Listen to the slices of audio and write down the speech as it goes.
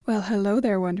Well, hello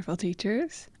there, wonderful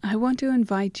teachers. I want to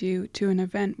invite you to an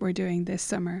event we're doing this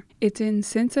summer. It's in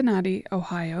Cincinnati,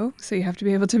 Ohio, so you have to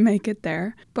be able to make it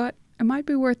there, but it might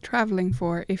be worth traveling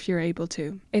for if you're able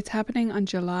to. It's happening on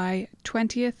July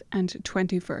 20th and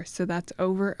 21st, so that's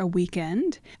over a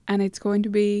weekend, and it's going to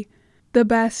be the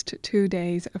best 2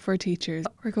 days for teachers.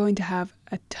 We're going to have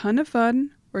a ton of fun.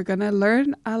 We're going to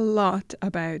learn a lot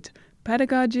about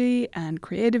pedagogy and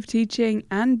creative teaching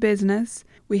and business.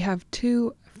 We have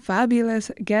 2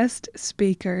 fabulous guest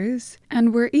speakers,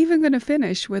 and we're even going to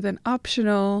finish with an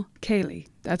optional Ceilidh.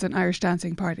 That's an Irish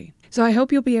dancing party. So I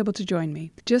hope you'll be able to join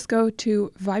me. Just go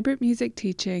to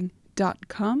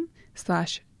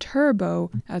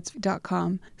vibrantmusicteaching.com/turbo. That's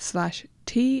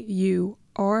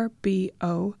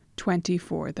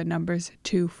 .com/TURBO24. The number's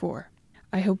 24.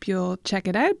 I hope you'll check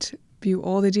it out, view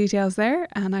all the details there,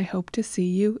 and I hope to see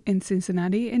you in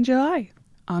Cincinnati in July.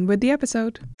 On with the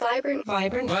episode.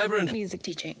 Vibrant music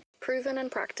teaching. Proven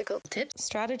and practical Tips,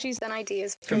 strategies, and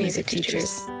ideas for music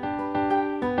teachers.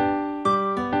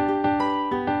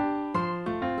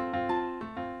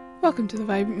 Welcome to the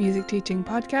Vibrant Music Teaching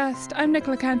Podcast. I'm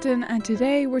Nicola Canton, and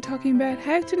today we're talking about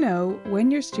how to know when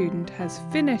your student has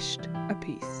finished a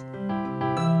piece.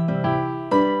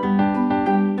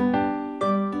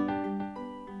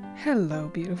 Hello,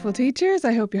 beautiful teachers.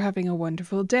 I hope you're having a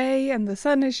wonderful day and the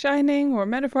sun is shining, or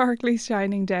metaphorically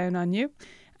shining down on you,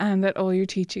 and that all your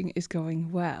teaching is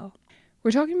going well.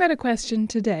 We're talking about a question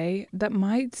today that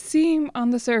might seem on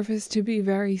the surface to be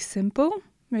very simple,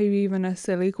 maybe even a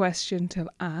silly question to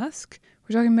ask.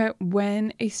 We're talking about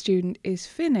when a student is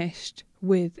finished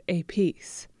with a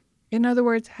piece. In other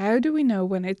words, how do we know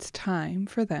when it's time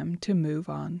for them to move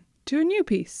on to a new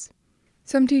piece?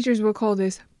 Some teachers will call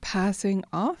this passing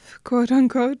off, quote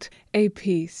unquote, a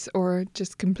piece, or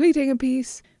just completing a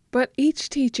piece. But each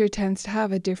teacher tends to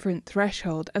have a different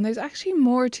threshold, and there's actually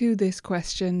more to this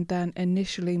question than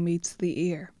initially meets the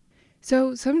ear.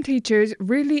 So some teachers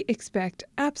really expect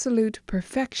absolute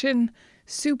perfection,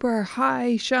 super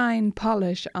high shine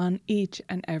polish on each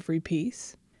and every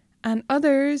piece. And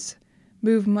others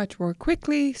move much more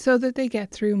quickly so that they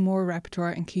get through more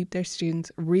repertoire and keep their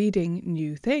students reading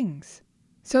new things.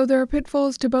 So there are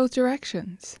pitfalls to both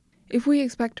directions. If we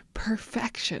expect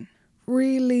perfection,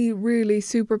 really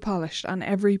super polished on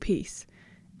every piece,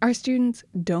 our students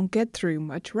don't get through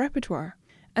much repertoire.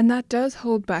 And that does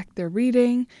hold back their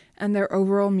reading and their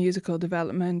overall musical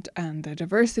development and the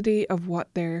diversity of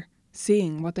what they're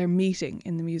seeing, what they're meeting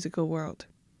in the musical world.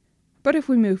 But if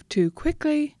we move too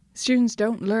quickly, students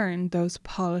don't learn those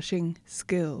polishing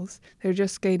skills. They're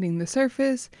just skating the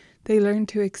surface. They learn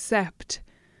to accept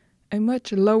a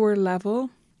much lower level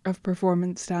of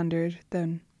performance standard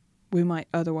than we might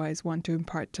otherwise want to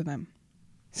impart to them.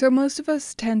 So most of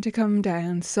us tend to come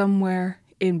down somewhere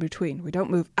in between. We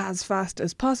don't move as fast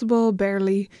as possible,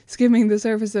 barely skimming the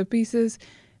surface of pieces.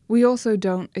 We also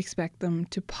don't expect them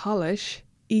to polish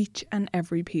each and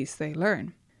every piece they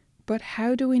learn. But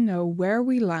how do we know where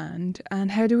we land,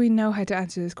 and how do we know how to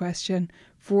answer this question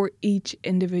for each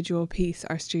individual piece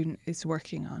our student is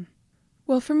working on?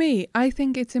 Well, for me, I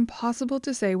think it's impossible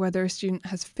to say whether a student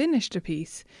has finished a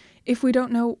piece if we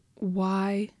don't know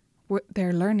why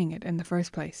they're learning it in the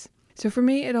first place. So for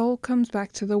me, it all comes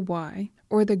back to the why,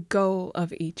 or the goal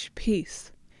of each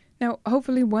piece. Now,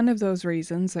 hopefully one of those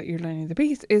reasons that you're learning the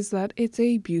piece is that it's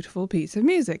a beautiful piece of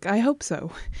music. I hope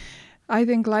so. I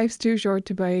think life's too short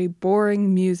to play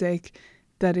boring music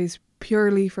that is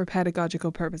purely for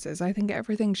pedagogical purposes. I think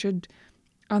everything should,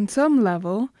 on some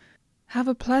level, have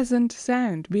a pleasant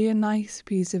sound, be a nice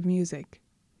piece of music.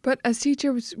 But as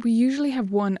teachers, we usually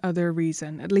have one other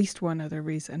reason, at least one other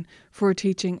reason, for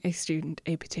teaching a student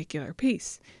a particular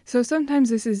piece. So sometimes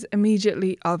this is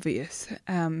immediately obvious.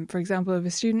 For example, if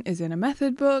a student is in a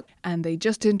method book and they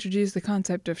just introduce the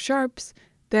concept of sharps,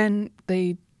 then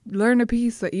they learn a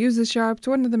piece that uses sharps.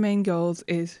 One of the main goals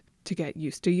is to get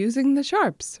used to using the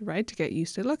sharps, right? To get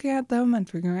used to looking at them and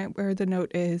figuring out where the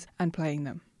note is and playing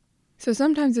them. So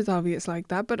sometimes it's obvious like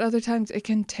that, but other times it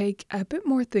can take a bit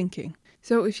more thinking.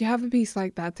 So if you have a piece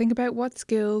like that, think about what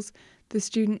skills the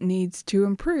student needs to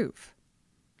improve.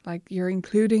 Like you're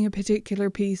including a particular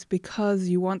piece because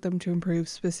you want them to improve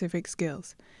specific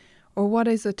skills. Or what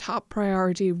is a top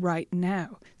priority right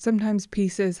now? Sometimes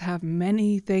pieces have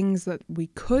many things that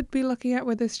we could be looking at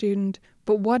with a student,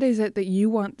 but what is it that you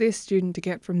want this student to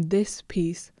get from this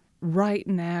piece right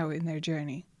now in their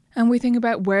journey? And we think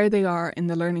about where they are in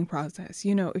the learning process.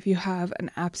 You know, if you have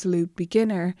an absolute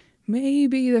beginner,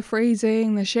 maybe the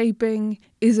phrasing, the shaping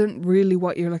isn't really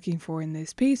what you're looking for in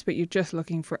this piece, but you're just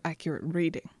looking for accurate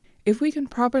reading. If we can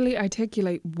properly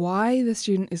articulate why the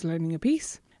student is learning a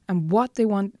piece and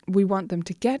we want them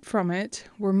to get from it,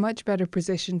 we're much better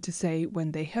positioned to say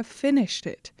when they have finished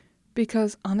it.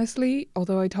 Because honestly,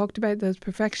 although I talked about those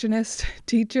perfectionist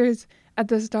teachers at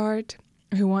the start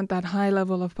who want that high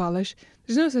level of polish,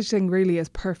 there's no such thing really as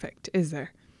perfect, is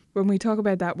there? When we talk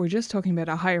about that, we're just talking about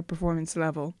a higher performance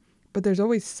level, but there's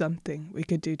always something we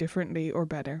could do differently or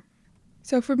better.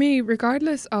 So for me,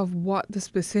 regardless of what the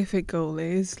specific goal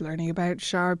is, learning about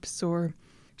sharps or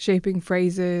shaping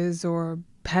phrases or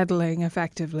pedaling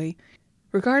effectively,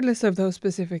 regardless of those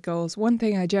specific goals, one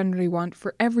thing I generally want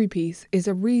for every piece is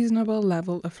a reasonable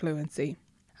level of fluency.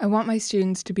 I want my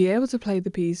students to be able to play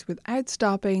the piece without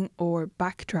stopping or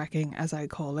backtracking, as I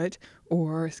call it,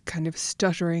 or kind of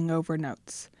stuttering over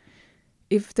notes.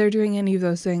 If they're doing any of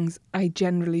those things, I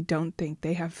generally don't think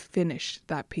they have finished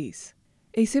that piece.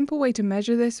 A simple way to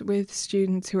measure this with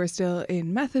students who are still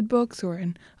in method books or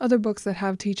in other books that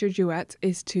have teacher duets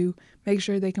is to make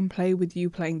sure they can play with you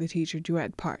playing the teacher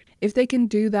duet part. If they can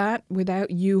do that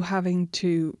without you having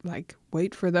to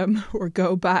wait for them or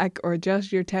go back or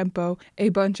adjust your tempo a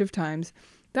bunch of times,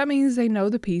 that means they know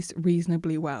the piece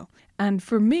reasonably well. And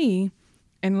for me,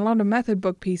 in a lot of method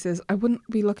book pieces, I wouldn't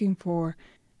be looking for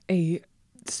a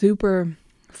super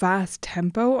fast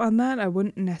tempo on that. I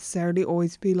wouldn't necessarily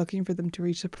always be looking for them to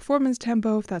reach the performance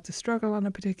tempo if that's a struggle on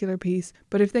a particular piece.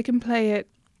 But if they can play it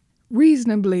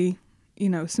reasonably,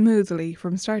 smoothly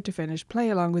from start to finish, play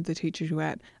along with the teacher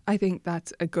duet, I think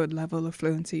that's a good level of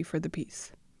fluency for the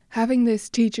piece. Having this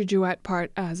teacher duet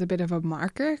part as a bit of a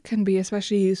marker can be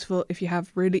especially useful if you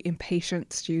have really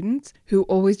impatient students who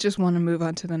always just want to move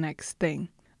on to the next thing.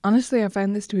 Honestly, I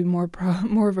found this to be more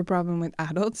of a problem with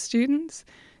adult students,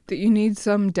 that you need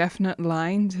some definite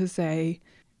line to say,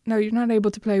 no, you're not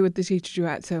able to play with the teacher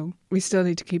duet, so we still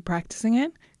need to keep practicing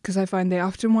it. Because I find they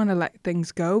often want to let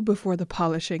things go before the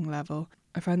polishing level.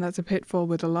 I find that's a pitfall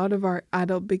with a lot of our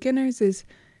adult beginners, is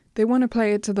they want to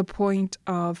play it to the point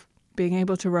of being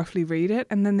able to roughly read it,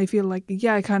 and then they feel like,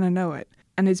 yeah, I kind of know it.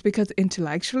 And it's because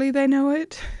intellectually they know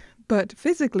it, but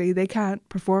physically they can't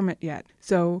perform it yet.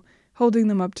 So holding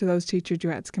them up to those teacher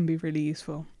duets can be really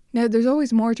useful. Now, there's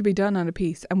always more to be done on a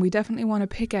piece, and we definitely want to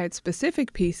pick out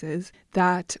specific pieces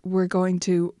that we're going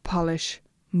to polish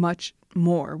much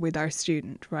more with our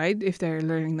student, right? If they're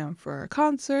learning them for a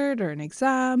concert or an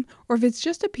exam, or if it's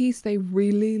just a piece they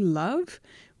really love,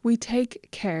 we take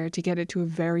care to get it to a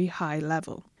very high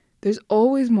level. There's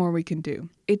always more we can do.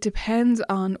 It depends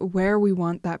on where we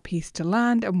want that piece to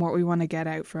land and what we want to get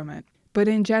out from it. But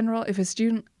in general, if a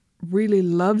student really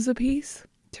loves a piece,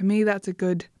 to me that's a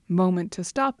good moment to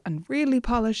stop and really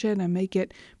polish it and make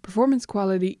it performance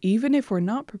quality, even if we're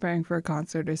not preparing for a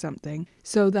concert or something,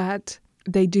 so that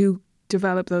they do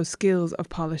develop those skills of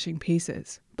polishing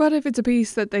pieces. But if it's a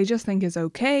piece that they just think is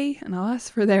okay, and I'll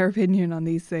ask for their opinion on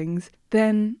these things,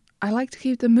 then I like to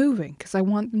keep them moving because I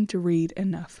want them to read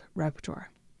enough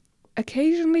repertoire.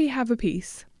 Occasionally have a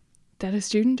piece that a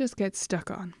student just gets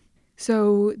stuck on.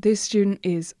 So this student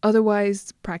is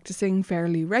otherwise practicing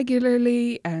fairly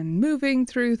regularly and moving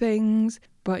through things,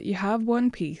 but you have one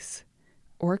piece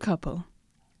or a couple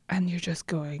and you're just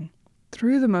going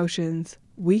through the motions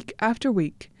week after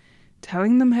week,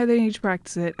 telling them how they need to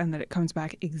practice it and that it comes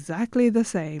back exactly the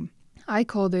same. I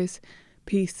call this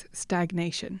piece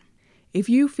stagnation. If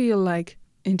you feel like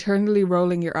internally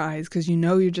rolling your eyes because you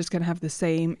know you're just going to have the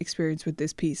same experience with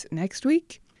this piece next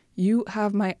week, you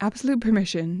have my absolute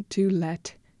permission to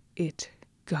let it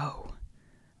go.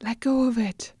 Let go of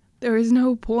it. There is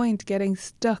no point getting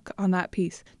stuck on that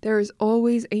piece. There is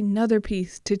always another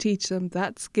piece to teach them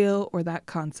that skill or that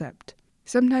concept.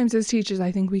 Sometimes as teachers, I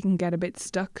think we can get a bit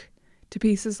stuck to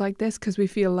pieces like this because we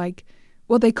feel like,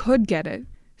 well, they could get it,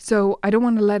 so I don't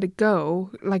want to let it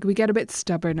go. We get a bit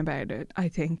stubborn about it, I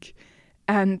think.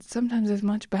 And sometimes it's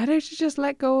much better to just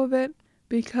let go of it,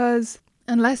 because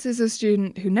unless it's a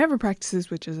student who never practices,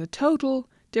 which is a total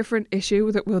different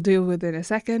issue that we'll deal with in a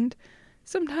second,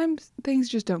 sometimes things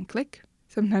just don't click.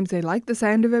 Sometimes they like the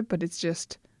sound of it, but it's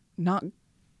just not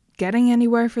getting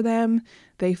anywhere for them.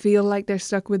 They feel like they're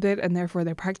stuck with it and therefore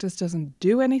their practice doesn't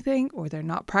do anything, or they're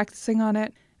not practicing on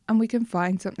it, and we can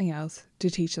find something else to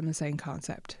teach them the same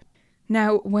concept.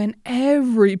 Now, when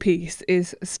every piece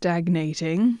is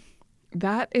stagnating,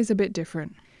 that is a bit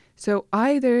different. So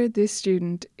either this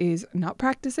student is not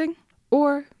practicing,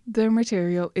 or their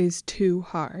material is too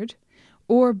hard,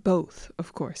 or both,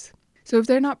 of course. So if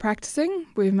they're not practicing,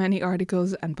 we have many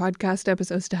articles and podcast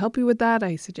episodes to help you with that.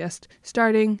 I suggest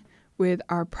starting with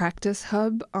our practice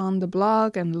hub on the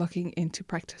blog and looking into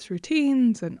practice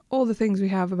routines and all the things we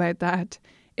have about that.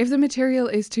 If the material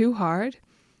is too hard,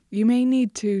 you may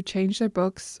need to change their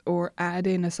books or add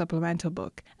in a supplemental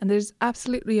book. And that is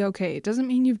absolutely okay. It doesn't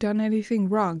mean you've done anything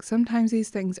wrong. Sometimes these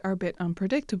things are a bit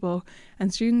unpredictable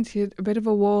and students hit a bit of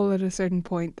a wall at a certain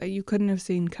point that you couldn't have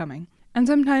seen coming. And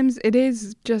sometimes it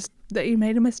is just that you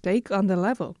made a mistake on the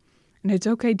level. And it's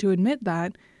okay to admit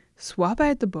that, swap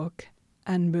out the book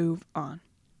and move on.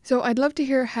 So I'd love to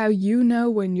hear how you know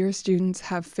when your students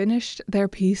have finished their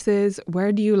pieces.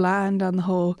 Where do you land on the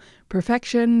whole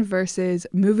perfection versus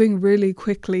moving really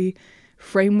quickly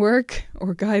framework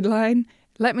or guideline?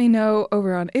 Let me know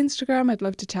over on Instagram. I'd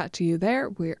love to chat to you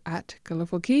there. We're at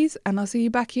Colourful Keys, and I'll see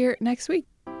you back here next week.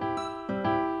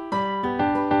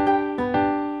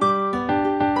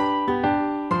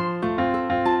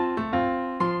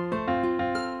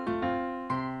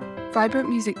 Vibrant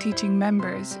Music Teaching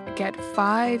members get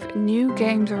 5 new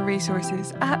games or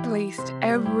resources at least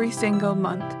every single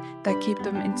month that keep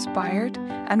them inspired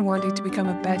and wanting to become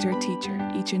a better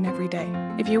teacher each and every day.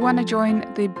 If you want to join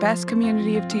the best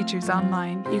community of teachers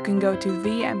online, you can go to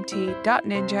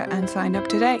vmt.ninja and sign up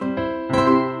today.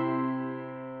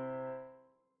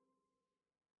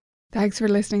 Thanks for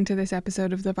listening to this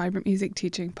episode of the Vibrant Music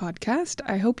Teaching podcast.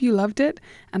 I hope you loved it,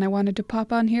 and I wanted to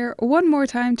pop on here one more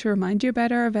time to remind you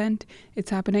about our event. It's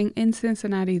happening in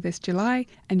Cincinnati this July,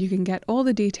 and you can get all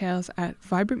the details at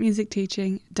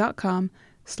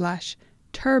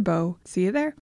vibrantmusicteaching.com/turbo. See you there.